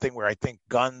one thing where I think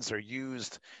guns are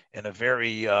used in a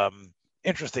very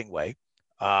interesting way,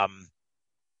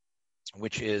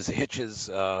 which is Hitch's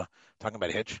talking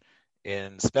about Hitch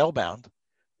in Spellbound,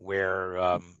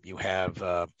 where you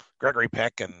have Gregory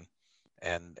Peck and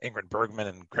Ingrid Bergman,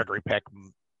 and Gregory Peck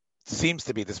seems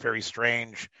to be this very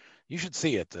strange. You should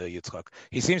see it, Yitzchak.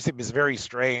 He seems to be this very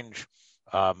strange,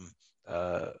 I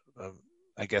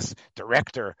guess,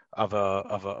 director of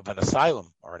an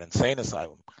asylum or an insane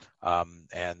asylum,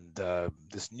 and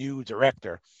this new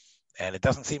director, and it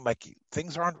doesn't seem like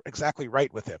things aren't exactly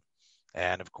right with him.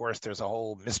 And of course, there's a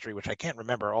whole mystery, which I can't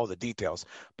remember all the details,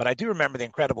 but I do remember the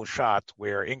incredible shot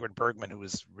where Ingrid Bergman, who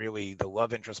is really the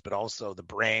love interest, but also the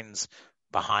brains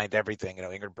behind everything.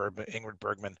 Ingrid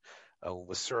Bergman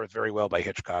was served very well by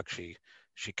Hitchcock. She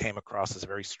came across as a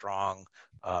very strong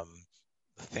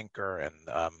thinker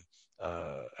and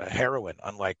a heroine,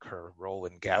 unlike her role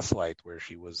in Gaslight, where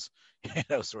she was,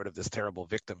 sort of this terrible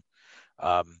victim.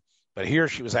 But here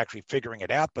she was actually figuring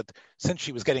it out. But since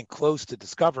she was getting close to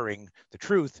discovering the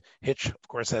truth, Hitch, of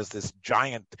course, has this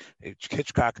giant.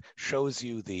 Hitchcock shows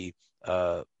you the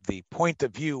point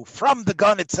of view from the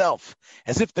gun itself,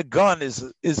 as if the gun is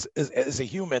a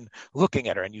human looking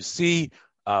at her, and you see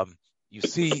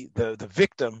the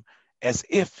victim as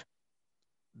if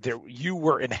you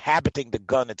were inhabiting the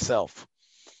gun itself,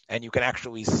 and you can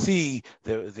actually see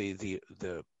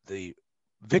the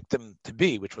victim to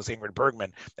be, which was Ingrid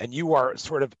Bergman, and you are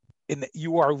sort of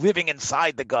you are living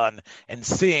inside the gun and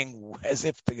seeing as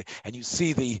if and you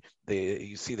see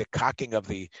the cocking of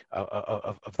the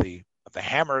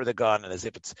hammer of the gun, and as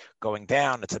if it's going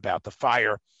down, it's about to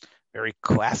fire. Very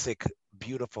classic,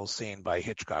 beautiful scene by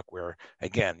Hitchcock, where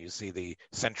again you see the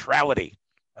centrality,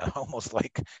 almost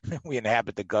like we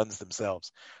inhabit the guns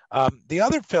themselves. The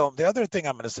other thing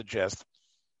I'm going to suggest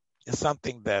is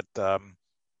something that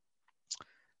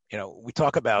we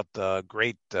talk about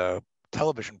great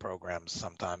television programs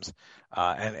sometimes,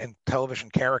 and television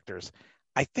characters.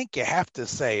 I think you have to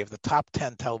say, of the top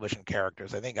 10 television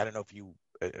characters, I don't know if you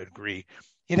agree,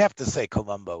 you'd have to say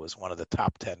Columbo is one of the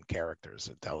top 10 characters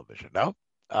in television. No?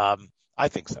 I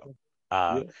think so.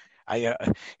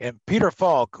 And Peter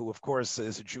Falk, who of course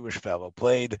is a Jewish fellow,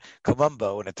 played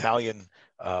Columbo, an Italian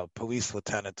police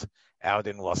lieutenant out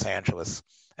in Los Angeles.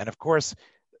 And of course,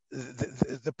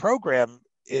 the program,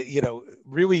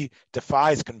 really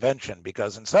defies convention,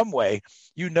 because in some way,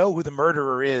 who the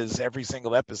murderer is every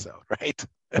single episode, right?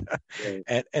 Right.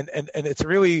 and it's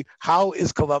really, how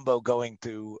is Columbo going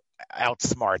to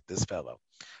outsmart this fellow?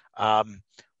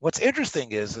 What's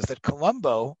interesting is that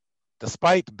Columbo,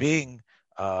 despite being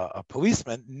a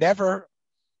policeman, never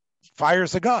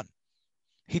fires a gun.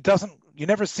 You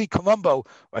never see Columbo,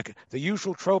 like the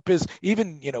usual trope is,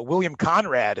 even, William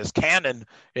Conrad as Cannon,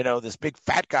 this big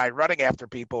fat guy running after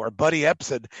people, or Buddy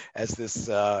Epson as this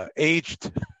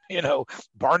aged,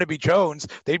 Barnaby Jones.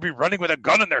 They'd be running with a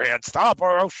gun in their hand. Stop,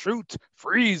 or I'll shoot,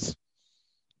 freeze.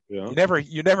 Yeah.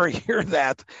 You never hear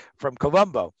that from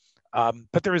Columbo.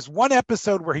 But there is one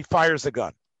episode where he fires a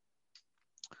gun.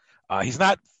 He's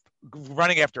not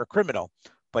running after a criminal,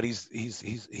 but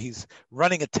he's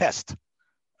running a test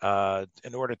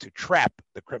in order to trap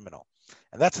the criminal.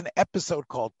 And that's an episode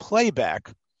called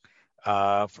Playback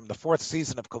from the 4th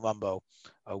season of Columbo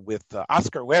with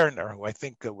Oscar Werner, who I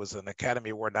think was an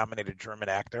Academy Award nominated German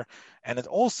actor. And it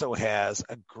also has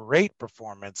a great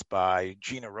performance by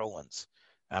Gina Rowlands.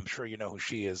 I'm sure you know who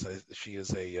she is. She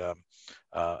is in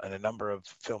a number of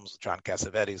films with John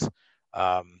Cassavetes.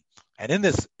 And in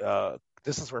this,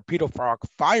 this is where Peter Falk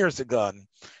fires a gun,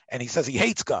 and he says he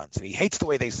hates guns, and he hates the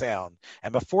way they sound.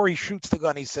 And before he shoots the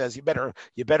gun, he says, "You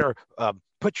better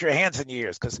put your hands in your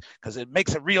ears, because it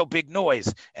makes a real big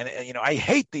noise. And I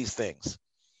hate these things."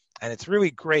 And it's really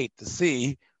great to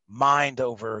see mind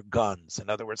over guns. In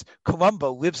other words,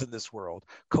 Columbo lives in this world.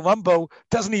 Columbo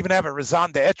doesn't even have a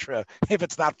raison d'etre if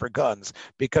it's not for guns,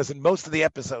 because in most of the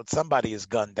episodes, somebody is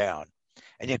gunned down.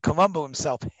 And yet Columbo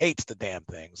himself hates the damn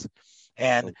things.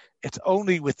 And it's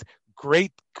only with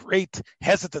great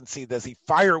hesitancy does he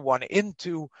fire one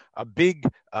into a big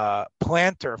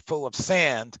planter full of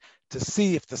sand to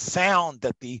see if the sound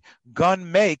that the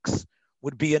gun makes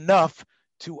would be enough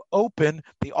to open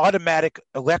the automatic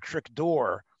electric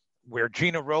door where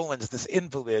Gina Rowlands, this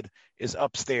invalid, is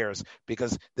upstairs,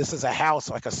 because this is a house,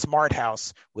 like a smart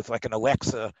house with like an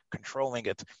Alexa controlling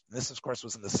it. And this, of course,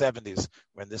 was in the 70s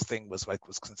when this thing was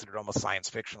considered almost science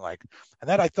fiction like. And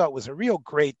that I thought was a real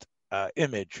great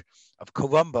image of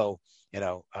Columbo.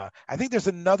 I think there's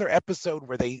another episode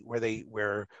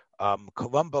where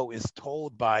Colombo is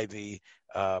told by the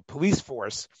police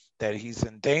force that he's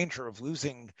in danger of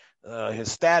losing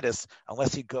his status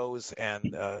unless he goes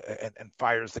and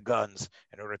fires the guns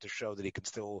in order to show that he can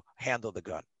still handle the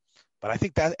gun. But I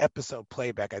think that episode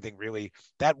playback, I think really,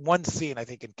 that one scene, I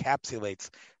think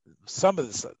encapsulates some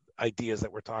of the ideas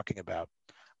that we're talking about.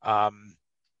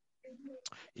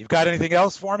 You've got anything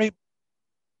else for me?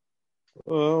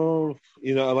 Oh,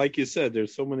 like you said,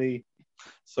 there's so many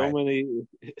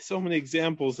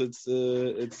examples. It's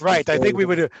right. I think we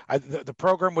would. The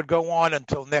program would go on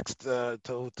until next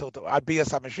till Bias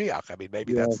HaMashiach. I mean,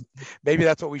 maybe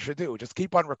that's what we should do. Just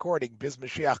keep on recording. Bis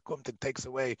Mashiach comes and takes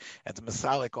away and to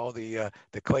Masalik all the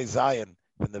Klei Zion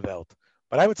in the Welt.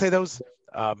 But I would say those.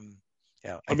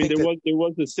 There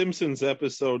was a Simpsons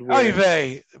episode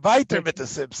where weiter mit the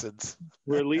Simpsons,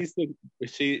 where Lisa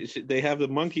they have the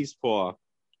monkey's paw.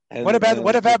 And, what about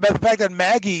the fact that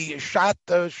Maggie shot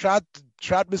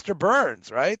Mr.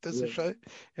 Burns, right?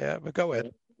 But go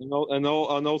ahead. And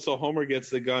also Homer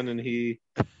gets the gun and he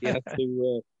has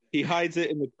to he hides it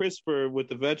in the crisper with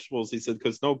the vegetables. He said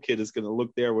because no kid is going to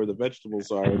look there where the vegetables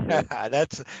are.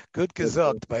 That's good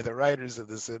gesucht by the writers of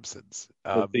The Simpsons.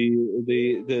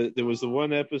 There was the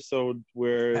one episode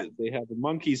where they have the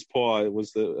monkey's paw. It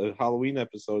was a Halloween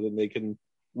episode, and they can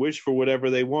wish for whatever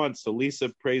they want. So Lisa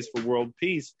prays for world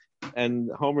peace.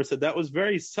 And Homer said, that was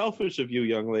very selfish of you,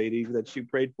 young lady, that she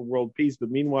prayed for world peace.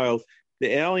 But meanwhile,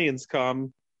 the aliens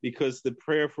come because the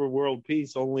prayer for world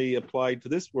peace only applied to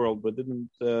this world, but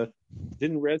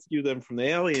didn't rescue them from the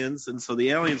aliens. And so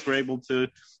the aliens were able to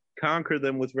conquer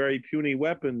them with very puny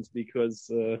weapons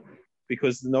because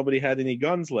nobody had any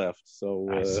guns left. So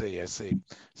I see.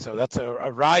 So that's a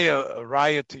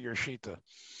raya to your shita.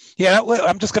 Yeah,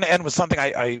 I'm just going to end with something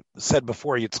I said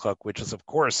before, Yitzchak, which is, of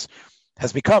course,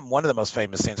 has become one of the most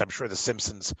famous scenes. I'm sure The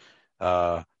Simpsons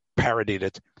parodied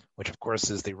it, which, of course,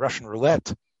 is the Russian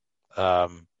roulette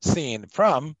scene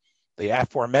from the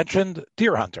aforementioned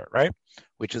Deer Hunter, right?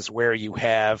 Which is where you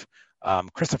have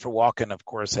Christopher Walken, of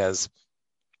course, has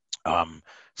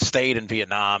stayed in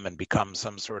Vietnam and become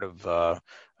some sort of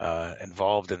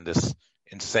involved in this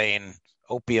insane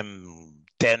opium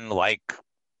den-like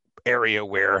area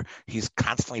where he's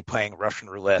constantly playing Russian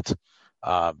roulette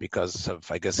because of,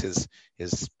 I guess, his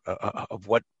of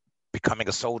what becoming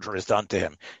a soldier has done to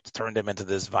him. It's turned him into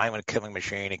this violent killing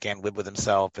machine. He can't live with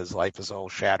himself. His life is all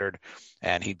shattered,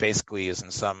 and he basically is in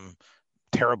some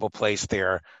terrible place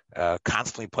there,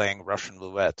 constantly playing Russian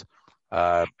roulette.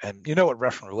 And you know what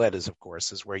Russian roulette is, of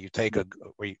course, is where you take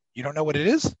you don't know what it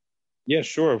is? Yeah,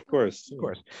 sure, of course.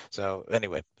 So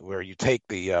anyway, where you take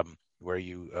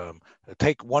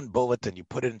take one bullet and you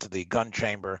put it into the gun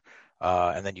chamber,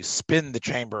 and then you spin the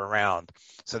chamber around.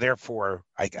 So therefore,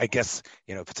 I guess,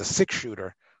 if it's a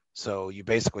 6-shooter, so you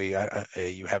basically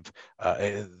you have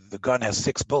the gun has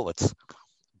 6 bullets,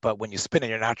 but when you spin it,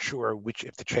 you're not sure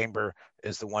if the chamber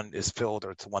is the one is filled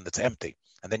or it's the one that's empty.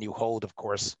 And then you hold, of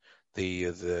course,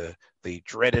 the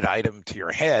dreaded item to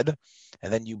your head,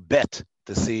 and then you bet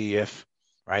to see if,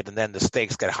 right, and then the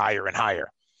stakes get higher and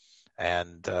higher.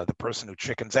 And the person who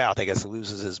chickens out, I guess,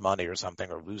 loses his money or something,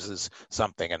 or loses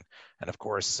something. And of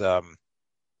course,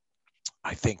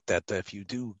 I think that if you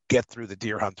do get through the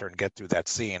Deer Hunter and get through that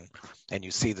scene, and you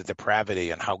see the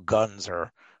depravity and how guns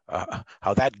are,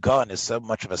 how that gun is so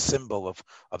much of a symbol of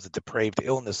the depraved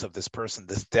illness of this person,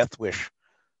 this death wish.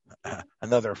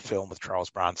 Another film with Charles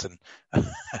Bronson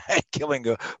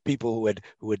killing people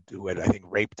who had I think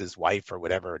raped his wife or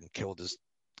whatever and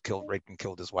raped and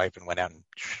killed his wife and went out and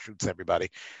shoots everybody.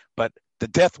 But the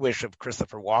death wish of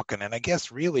Christopher Walken, and I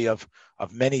guess really of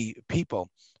many people,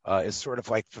 is sort of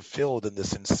like fulfilled in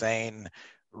this insane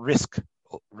risk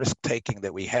taking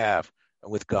that we have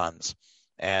with guns.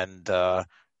 And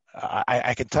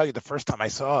I can tell you the first time I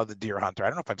saw the Deer Hunter, I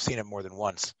don't know if I've seen it more than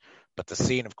once, but the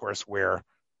scene, of course, where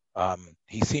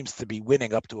he seems to be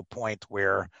winning up to a point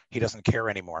where he doesn't care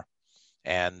anymore.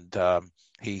 And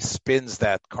he spins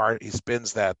that the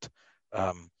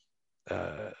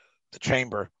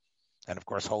chamber, and of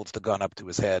course holds the gun up to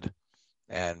his head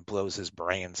and blows his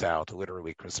brains out.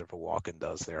 Literally, Christopher Walken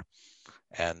does there.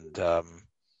 And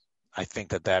I think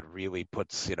that really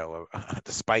puts,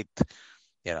 despite,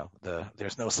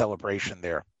 there's no celebration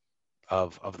there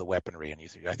of the weaponry, and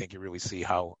I think you really see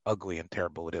how ugly and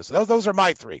terrible it is. Those are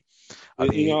my 3.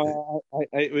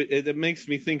 It makes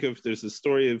me think of, there's a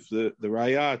story of the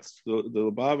Rayats, the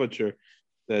Lubavitcher,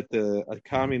 that a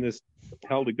communist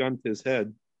held a gun to his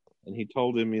head, and he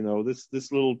told him, this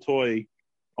little toy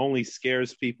only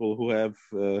scares people who have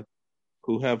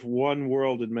one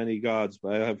world and many gods,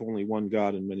 but I have only one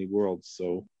God and many worlds.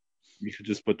 So you should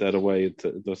just put that away.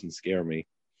 It doesn't scare me.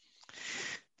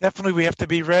 Definitely, we have to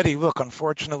be ready. Look,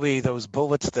 unfortunately, those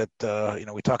bullets that,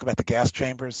 we talk about the gas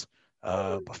chambers.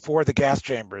 Before the gas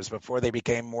chambers, before they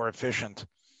became more efficient,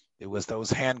 it was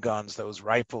those handguns, those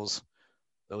rifles,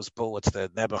 those bullets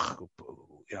that Nebuch,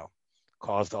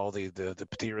 caused all the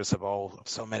patiras of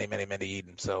so many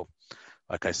Eden. So,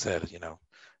 like I said,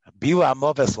 Biala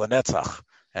Moves Lanetzach,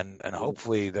 and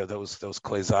hopefully those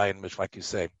Klei Zayin, which, like you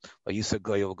say,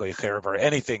 or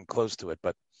anything close to it.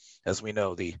 But as we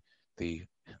know, the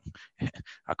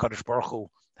HaKadosh Baruch Hu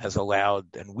has allowed,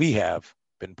 and we have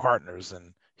been partners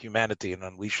in humanity in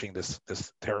unleashing this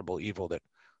terrible evil that,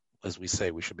 as we say,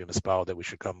 we should be mispalled, that we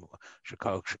should come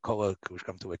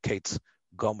to a Kate's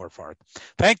Gomer for it.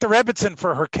 Thank the Rebbitzin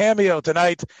for her cameo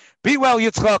tonight. Be well,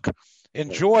 Yitzchak.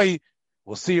 Enjoy.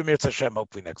 We'll see you, Mirz Hashem,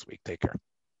 hopefully next week. Take care.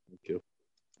 Thank you.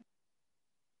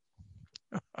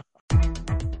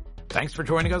 Thanks for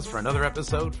joining us for another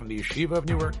episode from the Yeshiva of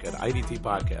Newark at IDT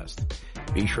Podcast.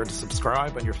 Be sure to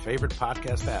subscribe on your favorite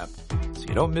podcast app so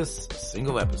you don't miss a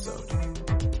single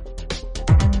episode.